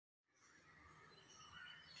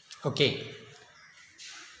Okay,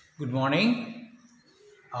 good morning.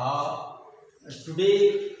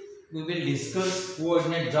 Today we will discuss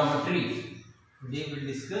coordinate geometry.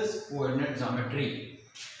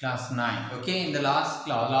 Class 9. Okay, in the last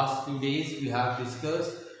 2 days we have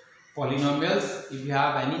discussed polynomials. If you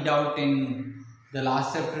have any doubt in the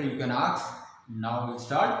last chapter, you can ask. Now we'll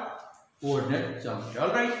start coordinate geometry. All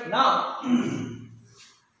right. Now,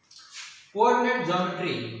 coordinate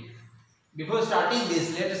geometry. Before starting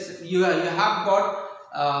this, let us you have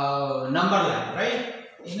got number line, right?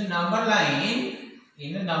 In a number line,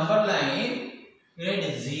 it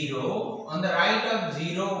is 0 on the right of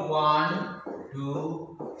 0, 1,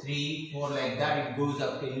 2, 3, 4, like that. It goes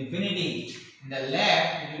up to infinity. In the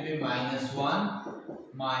left, it will be -1,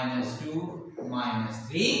 -2,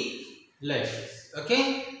 -3, like this. Okay.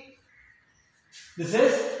 This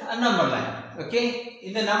is a number line. Okay.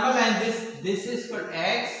 In the number line, this is for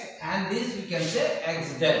x. And this we can say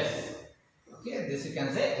x dash. Okay, this you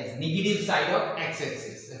can say x, negative side of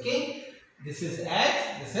x-axis. Okay, this is x,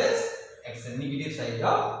 this is x, the negative side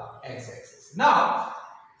of x-axis. Now,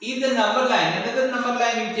 if the number line, another number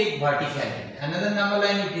line you take vertically, another number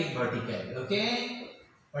line you take vertically. Okay,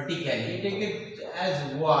 vertically you take it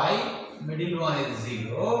as y, middle one is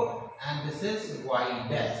 0, and this is y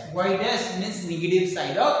dash. Y dash means negative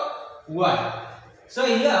side of y. So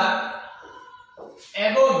here,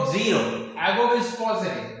 above 0, above is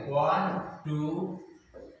positive 1, 2,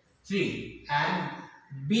 3, and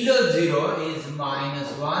below 0 is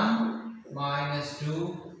 -1,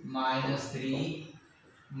 -2, -3,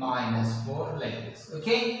 -4, like this.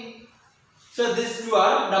 Okay, so these two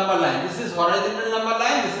are number line. This is horizontal number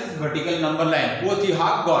line, this is vertical number line. Both you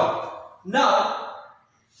have got. Now,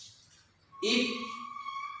 if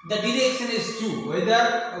the direction is 2, whether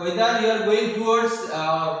you are going towards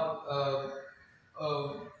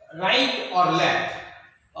right or left,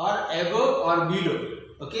 or above or below.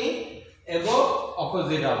 Okay, above,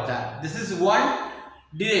 opposite of that. This is one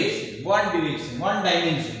direction, one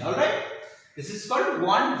dimension. All right, this is called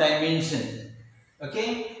one dimension. Okay,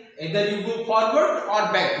 either you go forward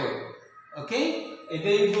or backward. Okay,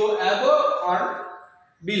 either you go above or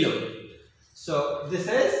below. So this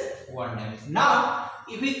is one dimension. Now,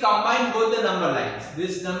 if we combine both the number lines,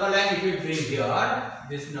 this number line if you bring here,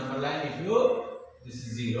 this number line if you, this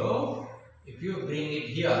is 0, if you bring it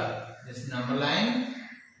here, this number line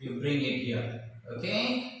you bring it here. Okay,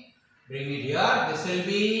 bring it here, this will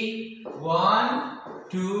be 1,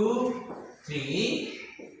 2, 3,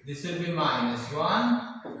 this will be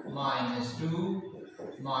 -1, -2,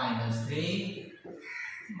 -3,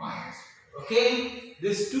 okay,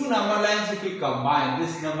 these two number lines if you combine,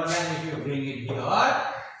 this number line if you bring it here,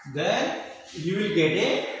 then you will get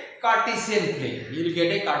a Cartesian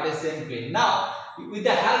plane. Now, with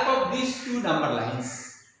the help of these two number lines,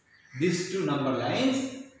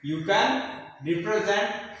 you can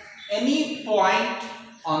represent any point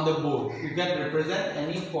on the board.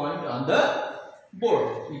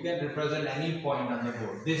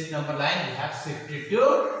 This number line we have shifted to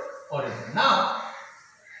origin.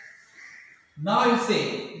 Now you say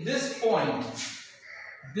this point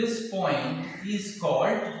is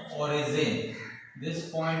called origin.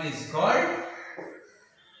 This point is called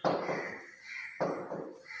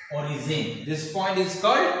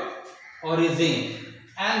origin,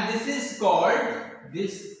 and this is called,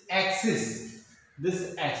 this axis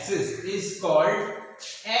is called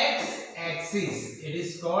x-axis. It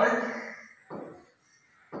is called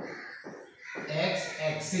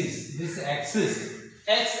x-axis. This axis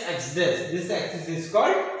is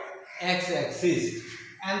called x-axis,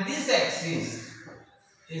 and this axis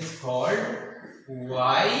is called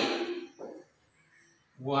y-axis.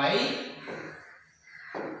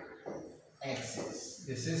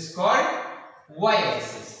 This is called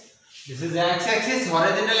y-axis. This is x-axis,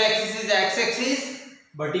 horizontal axis is x-axis,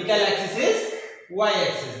 vertical axis is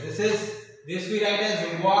y-axis. This we write as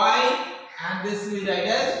y, and this we write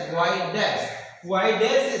as y dash. Y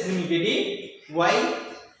dash is negative, y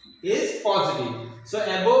is positive. So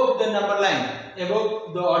above the number line,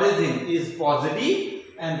 above the origin is positive,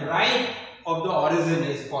 and right of the origin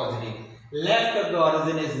is positive. Left of the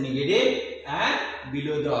origin is negative, and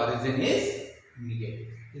below the origin is negative.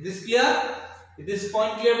 Is this clear? Is this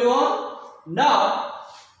point clear to all? Now,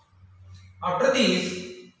 after this,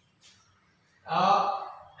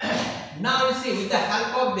 now you see, with the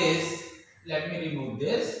help of this, let me remove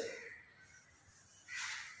this.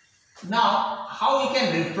 Now, how we can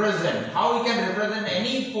represent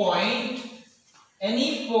any point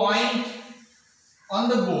on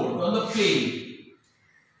the board, on the plane,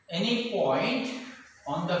 any point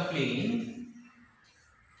on the plane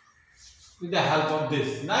with the help of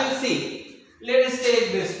this. Now you see, let us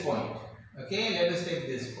take this point. Okay, let us take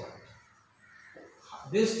this point.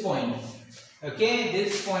 This point. Okay,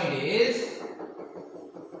 this point is,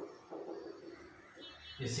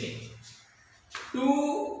 you see,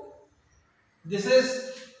 this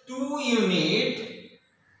is 2 unit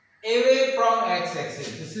away from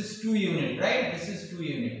x-axis. This is 2 unit, right? This is 2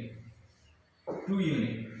 unit. 2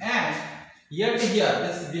 unit. And here to here,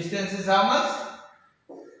 this distance is how much?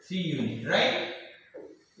 3 unit, right?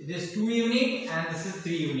 It is 2 unit and this is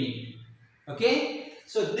 3 unit. Okay?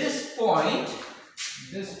 So this point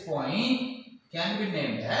can be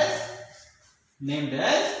named as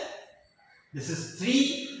this is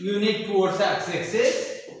 3 unit towards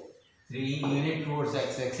x-axis, 3 unit towards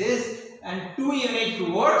x-axis and 2 unit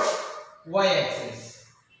towards y-axis.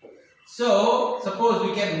 So suppose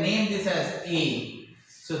we can name this as A.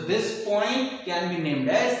 So this point can be named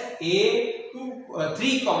as A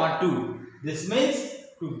 3, 2. This means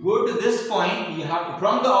to go to this point, you have to,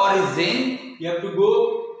 from the origin, you have to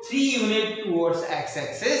go 3 unit towards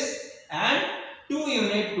x-axis and 2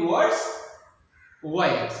 unit towards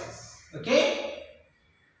y-axis. Okay?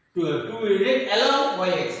 2 unit along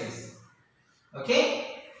y-axis. Okay?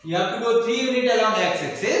 You have to go 3 unit along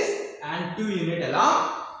x-axis and 2 unit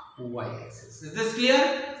along y-axis. Is this clear?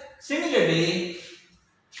 Similarly,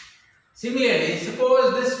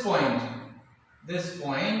 suppose this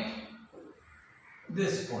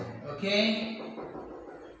point, okay?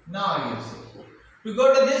 Now you see, to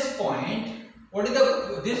go to this point, what is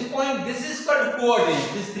this point? This is called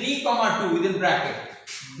coordinate. This 3, 2 within bracket.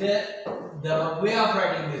 The way of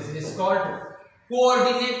writing this is called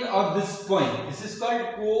coordinate of this point. This is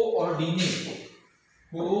called coordinate.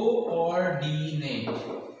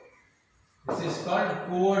 This is called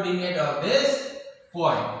coordinate of this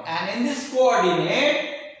point. And in this coordinate,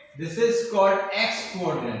 this is called x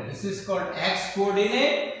coordinate. This is called x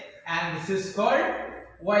coordinate and this is called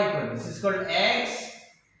y coordinate. This is called x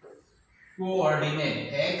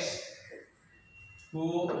coordinate. X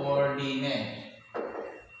coordinate.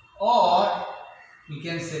 Or we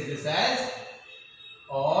can say this as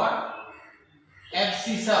or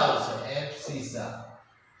abscissa also.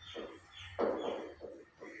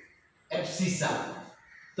 Abscissa.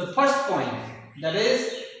 The first point, that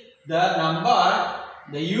is the number,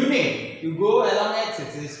 the unit you go along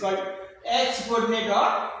x-axis is called x coordinate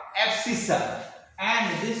or abscissa,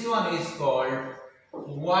 and this one is called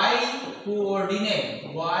y coordinate.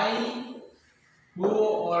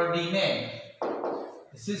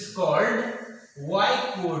 This is called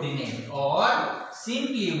y coordinate, or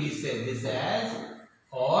simply we say this as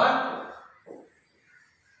or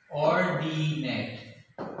ordinate.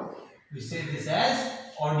 We say this as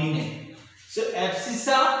ordinate. So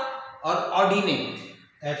abscissa or ordinate.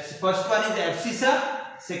 First one is abscissa,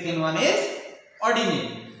 second one is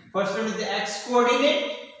ordinate. First one is the x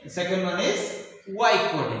coordinate, the second one is y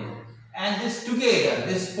coordinate. And this together,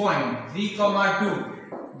 this point 3, 2,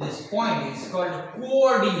 this point is called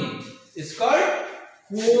coordinate. It's called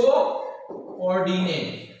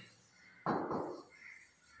coordinate.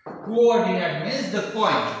 Coordinate means the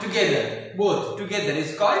point together, both together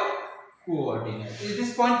is called coordinate. Is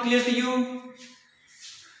this point clear to you?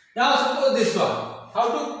 Now suppose this one. How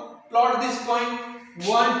to plot this point? 2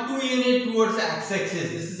 unit towards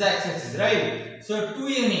x-axis. This is x-axis, right? So 2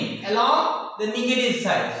 unit along the negative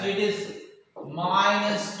side. So it is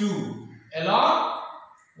 -2 along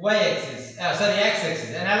y-axis.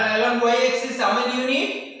 X-axis. And along y-axis, how many unit?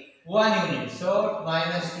 1 unit. So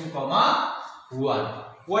 -2, 1.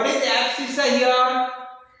 What is abscissa here?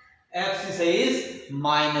 Abscissa is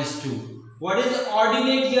 -2. What is the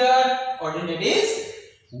ordinate here? Ordinate is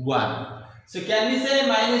 1. So can we say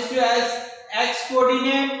 -2 as x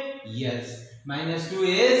coordinate? Yes. -2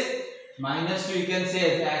 you can say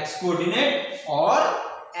as x coordinate or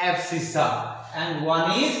abscissa, and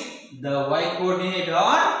 1 is the y coordinate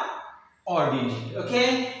or ordinate.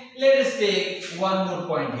 Okay. Let us take one more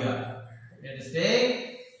point here.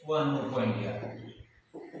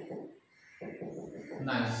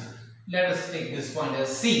 Nice. Let us take this point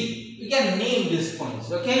as C. We can name these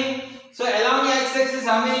points. Okay. So along x-axis,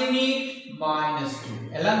 how many unit?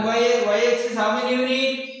 -2. Along y-axis, how many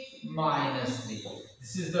unit? -3.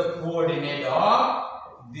 This is the coordinate of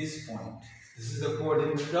this point.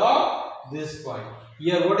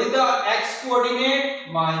 Here, what is the x coordinate?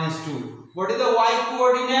 -2. What is the y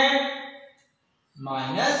coordinate?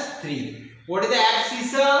 -3. What is the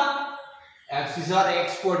abscissa? Abscissa or x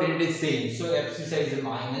coordinate is same. So abscissa is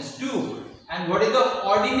 -2. And what is the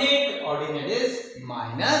ordinate? Ordinate is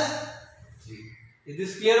 -3. Is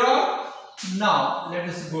this clear all? Now let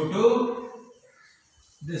us go to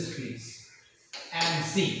this piece. and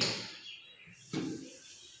C.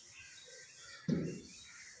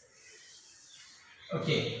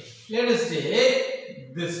 Okay, let us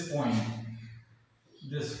take this point,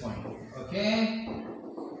 okay,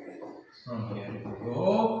 from here we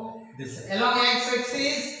go, this along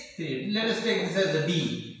x-axis 3, let us take this as a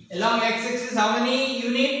B. Along x-axis how many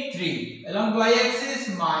you need? 3. Along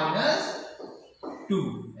y-axis minus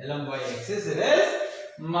 2. Along y-axis it is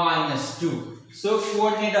minus 2. So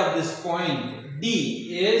coordinate of this point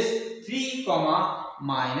D is 3,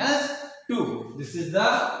 minus 2. This is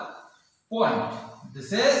the point.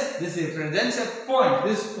 This represents a point.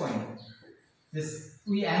 This point. This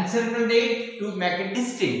we encircled it to make it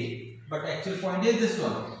distinct, but actual point is this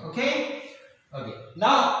one. Okay. Okay.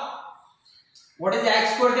 Now, what is the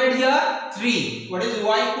x coordinate here? 3. What is the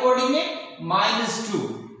y coordinate? Minus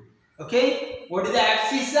 2. Okay. What is the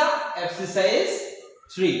abscissa? Abscissa is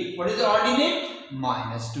 3. What is the ordinate?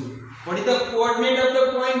 Minus 2. What is the coordinate of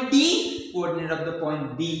the point D? Coordinate of the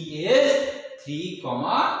point D is 3,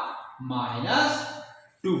 minus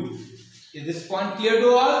 2. Is this point clear to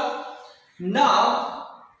all? Now,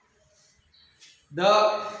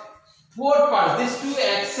 the four parts, these two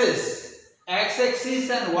axes, x-axis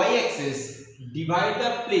and y-axis, divide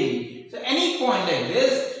the plane. So, any point like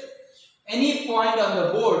this, any point on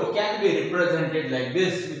the board can be represented like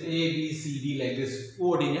this with A, B, C, D, like this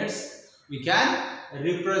coordinates we can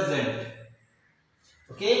represent.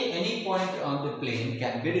 Okay, any point on the plane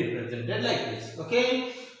can be represented like this.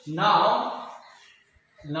 Okay, now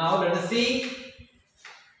let us see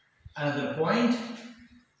another point.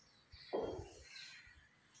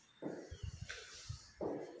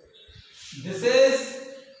 This is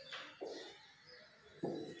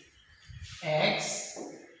x,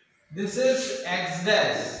 this is x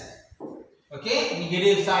dash. Okay,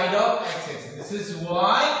 negative side of x-axis. This is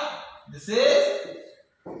y, this is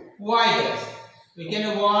y dash. We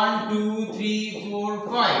can 1, 2, 3, 4,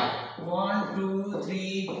 5. 1, 2,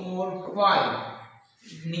 3, 4, 5.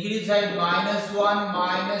 Negative side minus 1,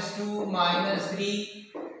 minus 2, minus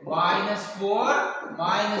 3, minus 4,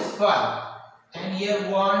 minus 5. And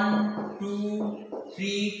here 1, 2,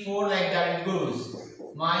 3, 4 like that it goes.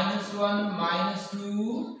 Minus 1, minus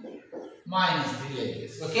 2, minus 3 like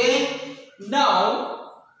this. Okay.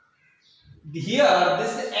 Now here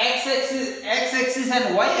this x-axis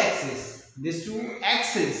and y-axis, these two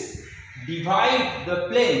axes divide the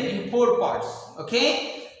plane in four parts.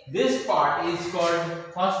 Okay. This part is called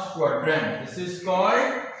first quadrant. This is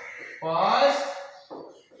called first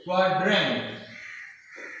quadrant.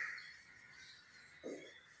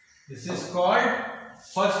 This is called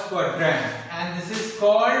first quadrant, and this is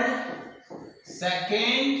called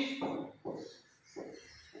second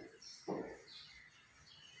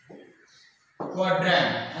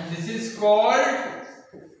quadrant, and this is called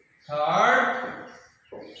third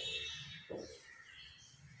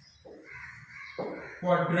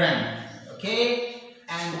quadrant. Okay,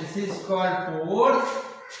 and this is called fourth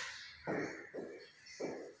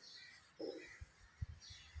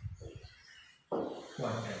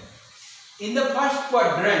quadrant. In the first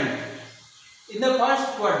quadrant,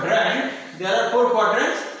 there are four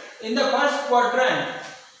quadrants. In the first quadrant,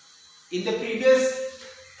 in the previous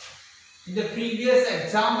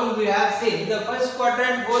example we have seen, the first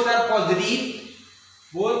quadrant both are positive,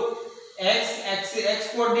 both x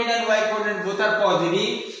coordinate and y coordinate both are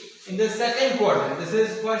positive. In the second quadrant, this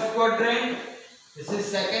is first quadrant, this is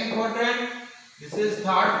second quadrant, this is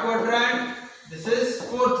third quadrant, this is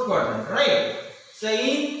fourth quadrant, right? So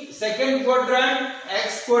in second quadrant,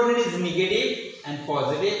 x coordinate is negative and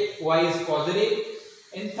positive, y is positive.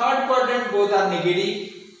 In third quadrant, both are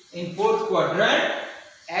negative. In fourth quadrant,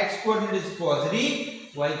 x coordinate is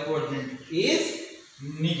positive, y coordinate is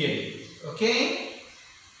negative. Okay.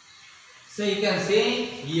 So you can say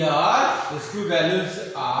here these two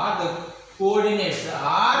values are, the coordinates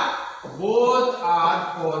are, both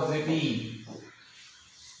are positive.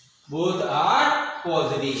 Both are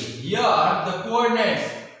positive. Here the coordinates,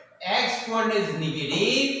 x coordinate is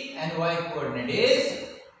negative and y coordinate is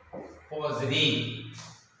positive.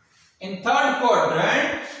 In third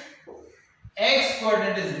quadrant, x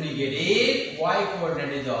coordinate is negative, y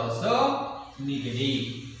coordinate is also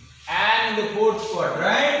negative. And in the fourth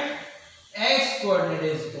quadrant, x coordinate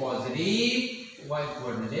is positive, y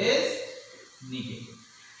coordinate is negative.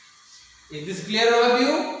 Is this clear all of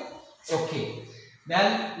you? Okay.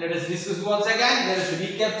 Then let us discuss once again. Let us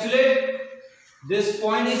recapitulate. This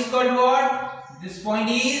point is called what? This point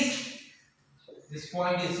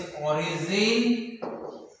is origin.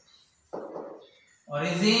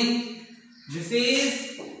 Origin. This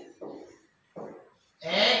is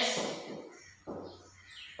x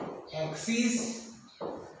axis.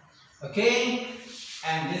 Okay,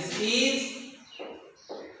 and this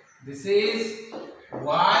is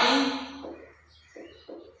y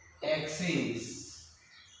axis.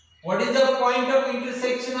 What is the point of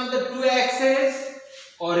intersection of the two axes?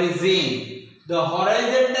 Origin. The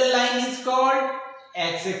horizontal line is called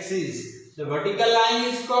x-axis. The vertical line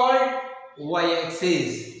is called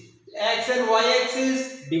y-axis. X and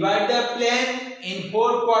y-axis divide the plane in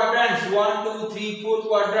 4 quadrants. 1, 2, 3, 4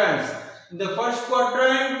 quadrants. In the first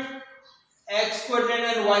quadrant, x quadrant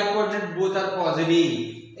and y quadrant both are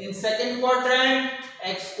positive. In second quadrant,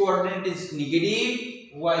 x quadrant is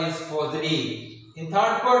negative, y is positive. In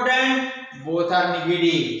third quadrant, both are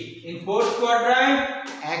negative. In fourth quadrant,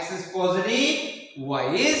 x is positive,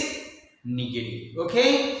 y is negative.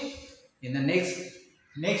 Okay? In the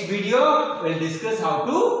next video, we'll discuss how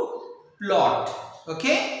to plot.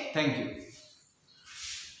 Okay? Thank you.